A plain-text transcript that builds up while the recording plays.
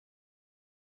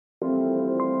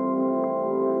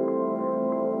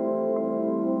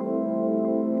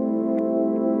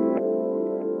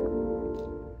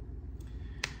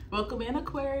Welcome in,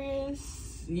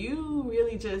 Aquarius. You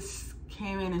really just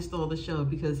came in and stole the show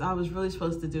because I was really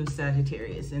supposed to do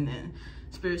Sagittarius, and then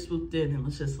Spirit swooped in and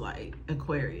was just like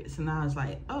Aquarius, and I was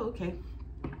like, oh, okay.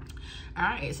 All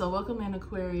right, so welcome in,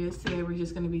 Aquarius. Today we're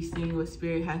just going to be seeing what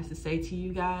Spirit has to say to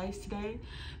you guys today.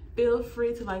 Feel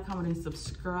free to like, comment, and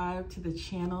subscribe to the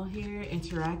channel here.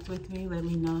 Interact with me. Let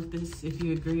me know if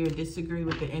you agree or disagree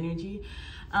with the energy.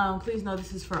 Please know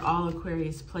this is for all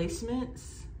Aquarius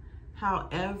placements.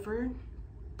 However,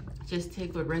 just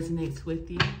take what resonates with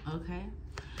you, okay?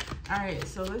 All right,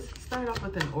 so let's start off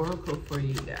with an oracle for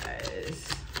you guys.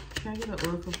 Can I get an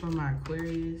oracle for my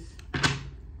Aquarius?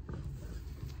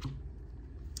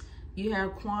 You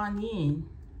have Kuan Yin,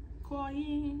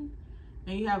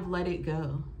 and you have Let It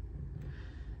Go.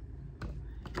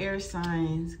 Air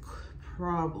signs,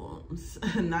 problems.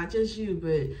 Not just you,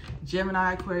 but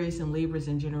Gemini, Aquarius, and Libras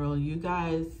in general. You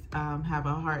guys have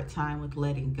a hard time with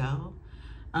letting go.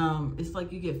 It's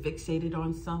like you get fixated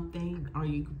on something, or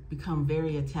you become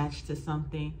very attached to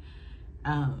something.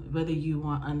 Whether you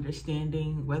want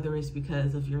understanding, whether it's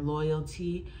because of your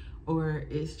loyalty, or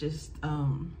it's just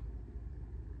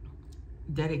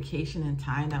dedication and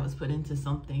time that was put into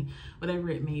something,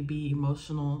 whatever it may be,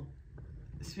 emotional.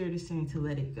 Spirit is saying to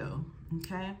let it go,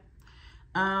 okay?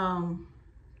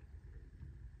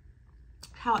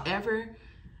 However,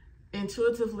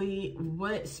 intuitively,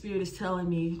 what Spirit is telling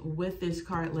me with this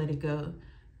card, let it go,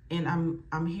 and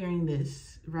I'm hearing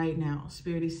this right now.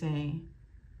 Spirit is saying,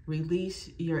 release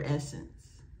your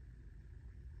essence.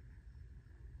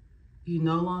 You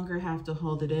no longer have to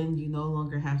hold it in. You no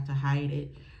longer have to hide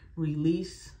it.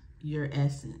 Release your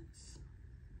essence.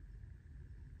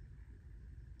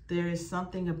 There is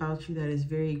something about you that is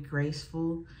very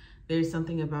graceful. There's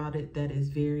something about it that is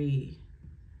very,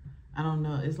 I don't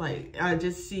know. It's like, I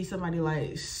just see somebody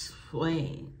like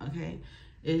swaying, okay?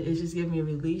 It's just giving me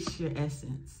release your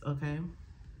essence, okay?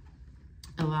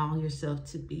 Allow yourself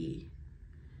to be,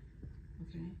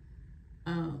 okay?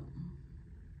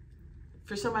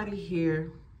 For somebody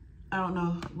here, I don't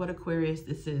know what Aquarius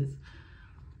this is,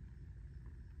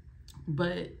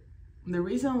 but the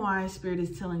reason why Spirit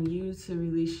is telling you to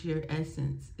release your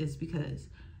essence is because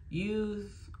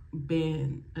you've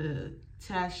been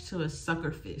attached to a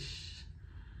suckerfish,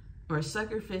 or a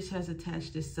suckerfish has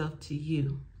attached itself to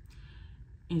you.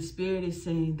 And Spirit is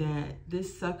saying that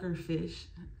this suckerfish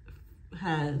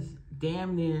has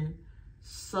damn near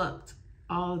sucked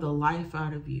all the life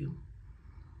out of you.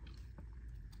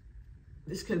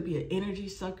 This could be an energy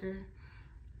sucker,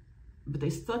 but they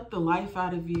sucked the life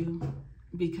out of you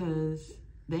because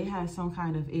they had some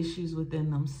kind of issues within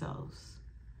themselves.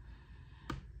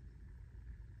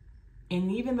 And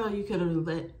even though you could have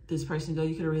let this person go,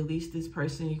 you could have released this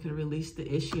person, you could have released the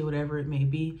issue, whatever it may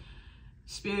be,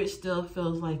 Spirit still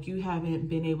feels like you haven't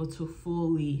been able to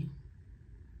fully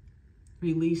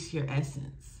release your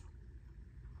essence.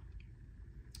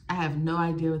 I have no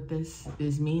idea what this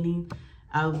is meaning.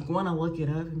 I was going to look it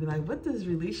up and be like, what does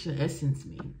release your essence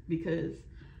mean? Because,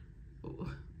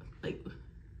 like,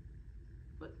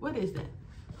 what is that?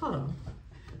 Hold on,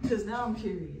 because now I'm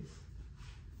curious.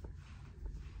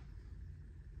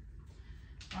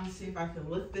 I want to see if I can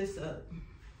look this up.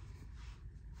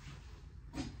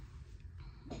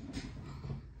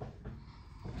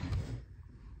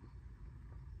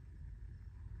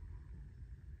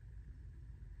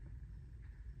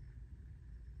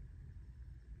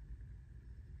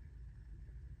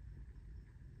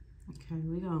 Okay,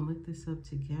 we're going to look this up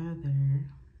together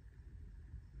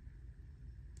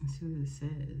and see what it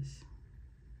says.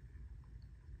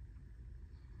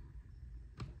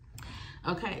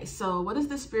 Okay, so what is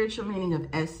the spiritual meaning of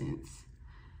essence?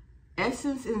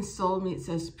 Essence in soulmates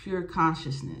as pure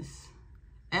consciousness.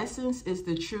 Essence is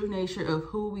the true nature of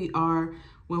who we are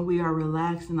when we are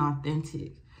relaxed and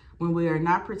authentic, when we are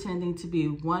not pretending to be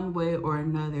one way or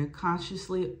another,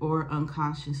 consciously or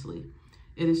unconsciously.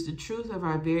 It is the truth of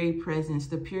our very presence,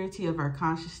 the purity of our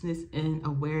consciousness and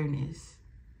awareness.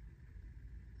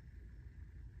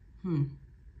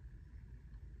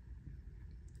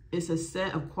 It's a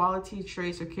set of quality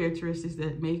traits or characteristics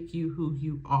that make you who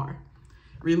you are.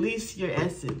 Release your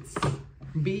essence.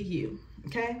 Be you,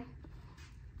 okay?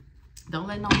 Don't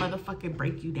let no motherfucker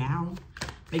break you down,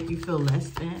 make you feel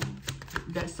less than.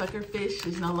 That suckerfish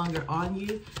is no longer on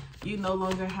you. You no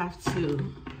longer have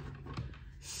to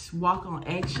walk on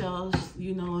eggshells.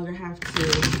 You no longer have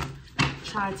to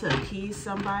try to appease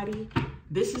somebody.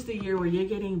 This is the year where you're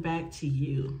getting back to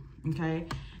you, okay?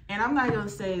 And I'm not going to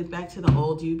say back to the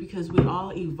old you, because we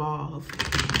all evolve.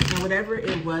 And whatever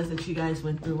it was that you guys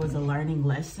went through was a learning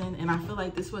lesson. And I feel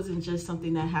like this wasn't just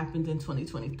something that happened in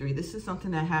 2023. This is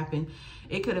something that happened.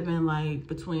 It could have been like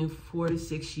between 4 to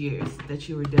 6 years that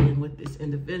you were dealing with this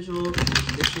individual,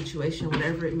 this situation,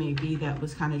 whatever it may be that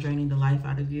was kind of draining the life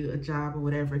out of you, a job or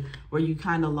whatever, where you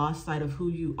kind of lost sight of who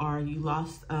you are. You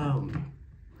lost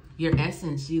your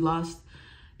essence. You lost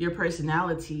your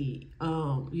personality.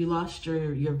 You lost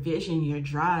your vision, your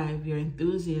drive, your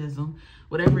enthusiasm.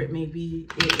 Whatever it may be,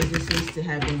 it just seems to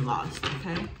have been lost,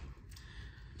 okay?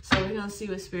 So we're going to see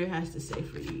what Spirit has to say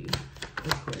for you,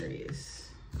 Aquarius.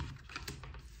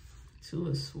 Two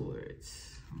of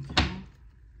Swords, okay?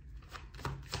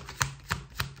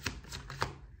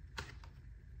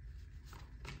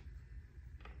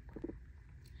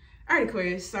 All right,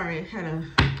 Aquarius, sorry, I had a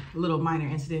little minor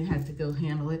incident, had to go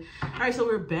handle it. All right, so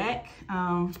we're back.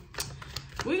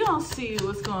 We're going to see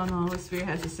what's going on, what Spirit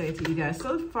has to say to you guys.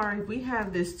 So far, we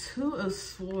have this Two of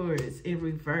Swords in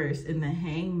reverse in the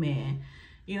Hangman.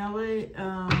 You know what?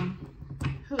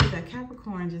 Who is that?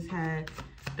 Capricorn just had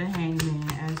the Hangman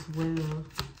as well.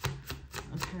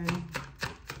 Okay.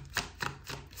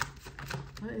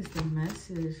 What is the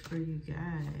message for you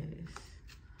guys?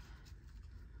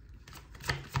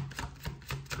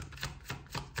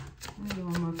 Let me get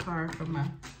one more card from my...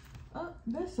 Oh,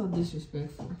 that's so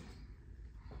disrespectful.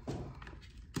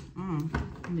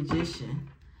 Magician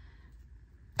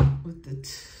with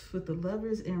the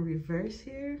Lovers in reverse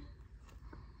here.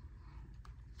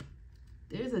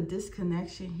 There's a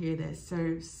disconnection here that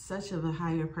serves such of a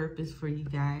higher purpose for you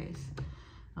guys.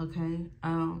 Okay.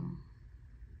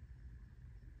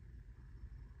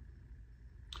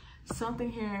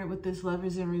 Something here with this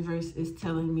Lovers in reverse is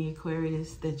telling me,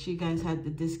 Aquarius, that you guys had to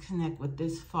disconnect with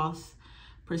this false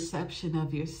perception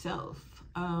of yourself.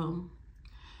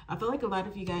 I feel like a lot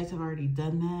of you guys have already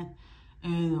done that.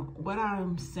 And what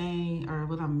I'm saying, or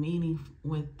what I'm meaning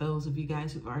with those of you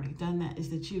guys who've already done that, is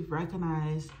that you've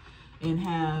recognized and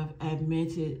have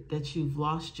admitted that you've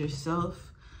lost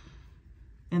yourself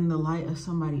in the light of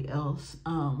somebody else,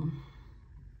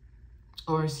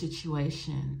 or a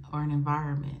situation or an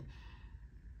environment.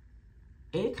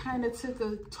 It kind of took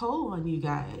a toll on you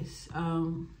guys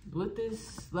with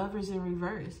this Lovers in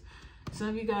reverse. Some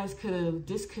of you guys could have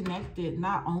disconnected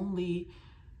not only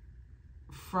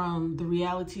from the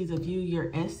realities of you,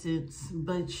 your essence,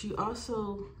 but you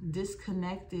also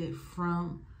disconnected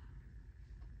from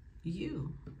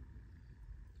you.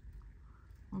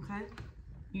 Okay?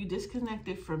 You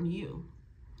disconnected from you.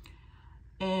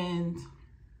 And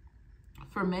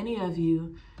for many of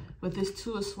you, with this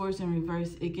Two of Swords in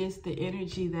reverse, it gets the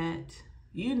energy that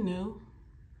you knew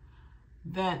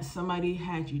that somebody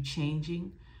had you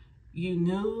changing. You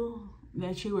knew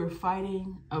that you were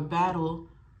fighting a battle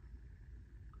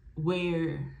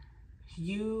where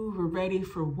you were ready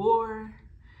for war.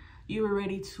 You were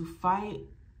ready to fight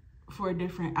for a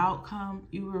different outcome.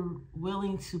 You were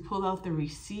willing to pull out the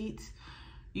receipts.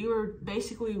 You were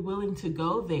basically willing to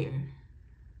go there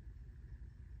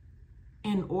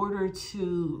in order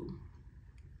to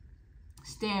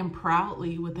stand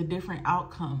proudly with a different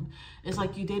outcome. It's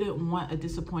like you didn't want a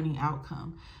disappointing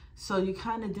outcome. So you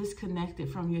kind of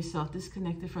disconnected from yourself,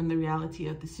 disconnected from the reality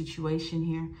of the situation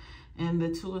here. And the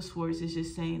Two of Swords is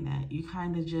just saying that you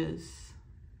kind of just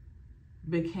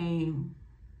became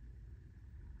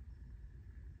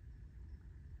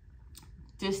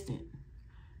distant.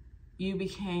 You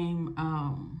became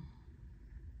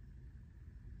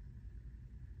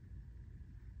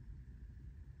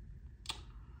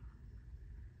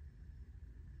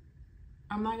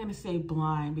I'm not going to say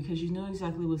blind, because you knew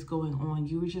exactly what's going on.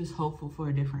 You were just hopeful for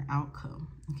a different outcome,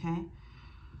 okay?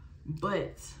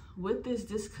 But with this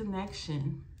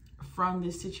disconnection from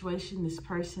this situation, this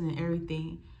person and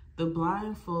everything, the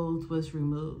blindfold was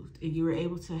removed. And you were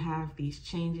able to have these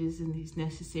changes and these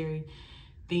necessary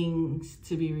things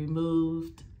to be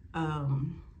removed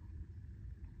from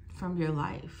your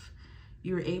life.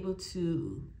 You were able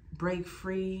to break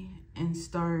free and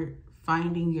start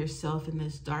finding yourself in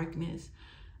this darkness,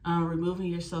 removing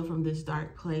yourself from this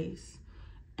dark place,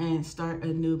 and start a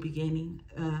new beginning,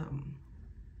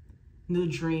 new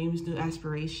dreams, new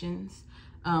aspirations,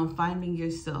 finding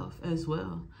yourself as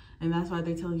well. And that's why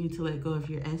they're telling you to let go of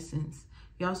your essence.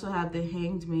 You also have the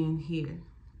Hanged Man here,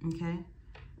 okay?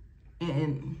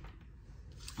 And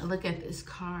I look at this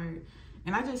card,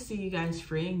 and I just see you guys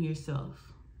freeing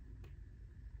yourself.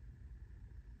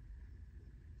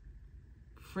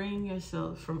 Freeing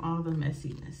yourself from all the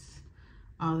messiness,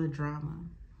 all the drama.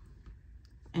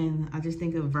 And I just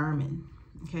think of vermin,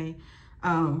 okay?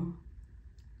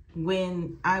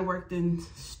 when I worked in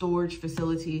storage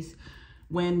facilities,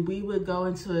 when we would go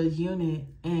into a unit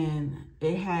and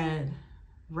it had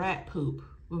rat poop,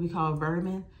 what we call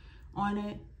vermin, on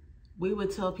it, we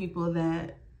would tell people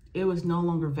that it was no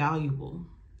longer valuable.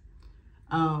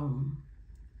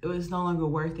 It was no longer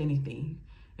worth anything.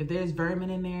 If there's vermin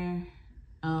in there,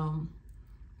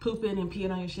 pooping and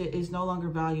peeing on your shit, is no longer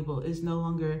valuable. It's no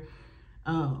longer,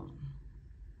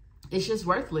 it's just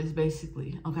worthless,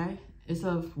 basically, okay? It's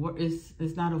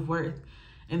not of worth.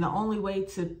 And the only way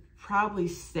to probably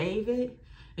save it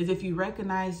is if you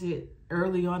recognize it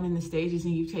early on in the stages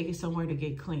and you take it somewhere to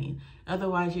get clean.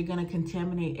 Otherwise, you're going to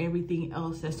contaminate everything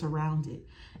else that's around it.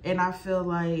 And I feel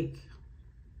like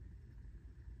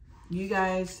you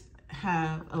guys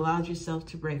have allowed yourself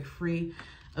to break free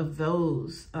of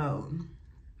those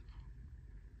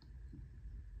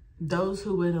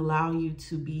who would allow you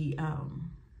to be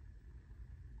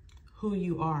who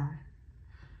you are.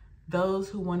 Those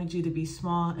who wanted you to be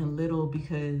small and little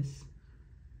because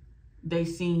they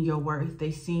seen your worth.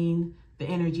 They seen the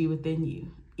energy within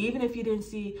you. Even if you didn't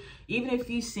see, even if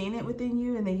you seen it within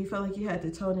you and then you felt like you had to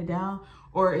tone it down,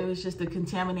 or it was just the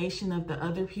contamination of the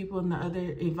other people and the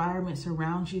other environments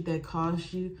around you that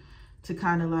caused you to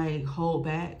kind of like hold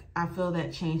back. I feel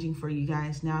that changing for you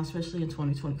guys now, especially in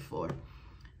 2024.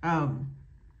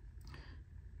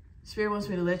 Spirit wants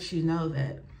me to let you know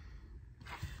that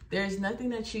there's nothing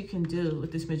that you can do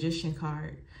with this Magician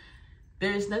card.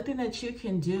 There's nothing that you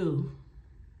can do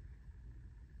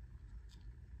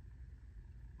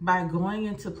by going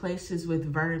into places with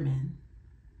vermin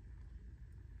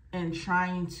and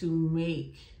trying to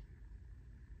make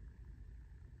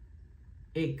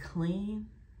it clean.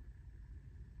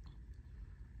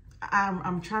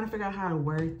 I'm trying to figure out how to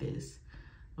word this,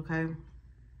 okay?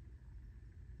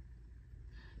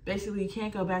 Basically, you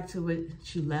can't go back to what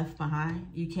you left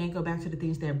behind. You can't go back to the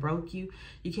things that broke you.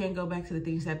 You can't go back to the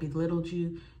things that belittled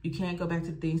you. You can't go back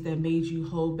to the things that made you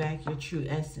hold back your true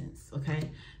essence,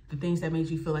 okay? The things that made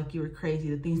you feel like you were crazy,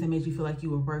 the things that made you feel like you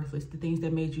were worthless, the things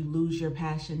that made you lose your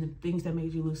passion, the things that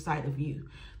made you lose sight of you.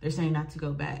 They're saying not to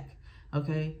go back,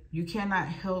 okay? You cannot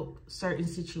help certain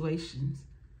situations.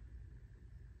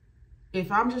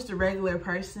 If I'm just a regular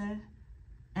person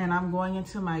and I'm going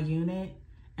into my unit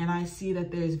and I see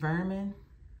that there's vermin,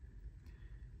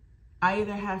 I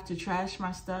either have to trash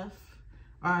my stuff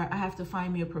or I have to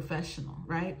find me a professional,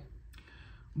 right?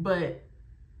 But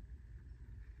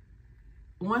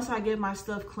once I get my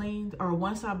stuff cleaned, or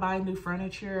once I buy new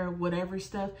furniture or whatever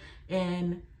stuff,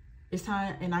 and it's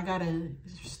time and I gotta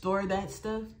store that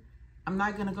stuff, I'm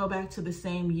not gonna go back to the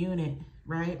same unit,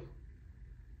 right?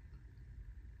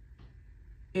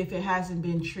 If it hasn't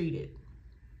been treated.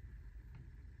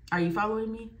 Are you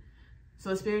following me?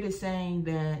 So Spirit is saying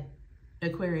that,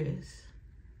 Aquarius,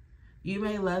 you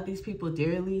may love these people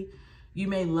dearly. You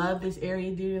may love this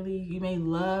area dearly. You may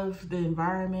love the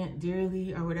environment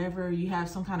dearly, or whatever. You have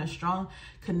some kind of strong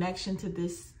connection to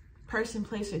this person,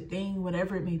 place, or thing,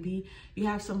 whatever it may be. You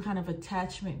have some kind of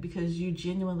attachment because you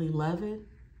genuinely love it.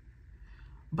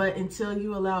 But until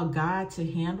you allow God to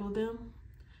handle them,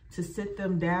 to sit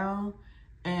them down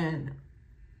and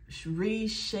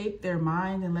reshape their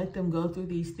mind and let them go through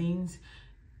these things,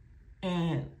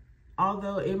 and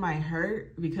although it might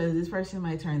hurt because this person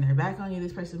might turn their back on you,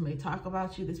 this person may talk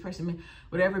about you, this person may,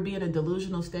 whatever, be in a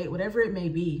delusional state, whatever it may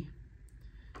be,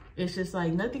 it's just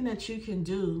like nothing that you can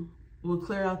do will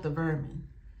clear out the vermin.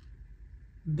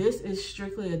 This is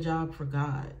strictly a job for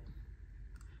God.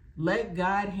 Let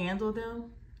God handle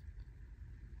them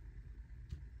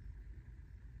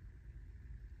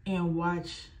and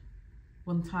watch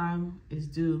when time is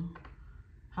due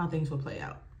how things will play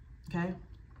out, okay?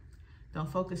 Don't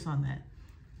focus on that.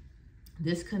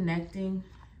 Disconnecting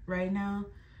right now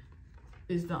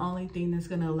is the only thing that's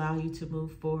going to allow you to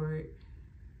move forward.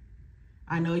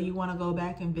 I know you want to go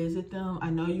back and visit them. I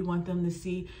know you want them to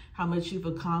see how much you've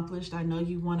accomplished. I know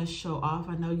you want to show off.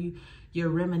 I know you're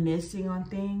reminiscing on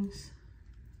things,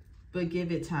 but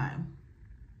give it time.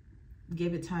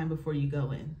 Give it time before you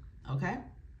go in, okay?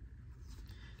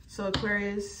 So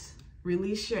Aquarius,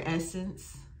 release your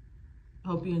essence.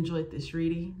 Hope you enjoyed this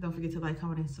reading. Don't forget to like,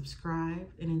 comment, and subscribe.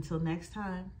 And until next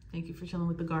time, thank you for chilling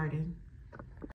with the garden.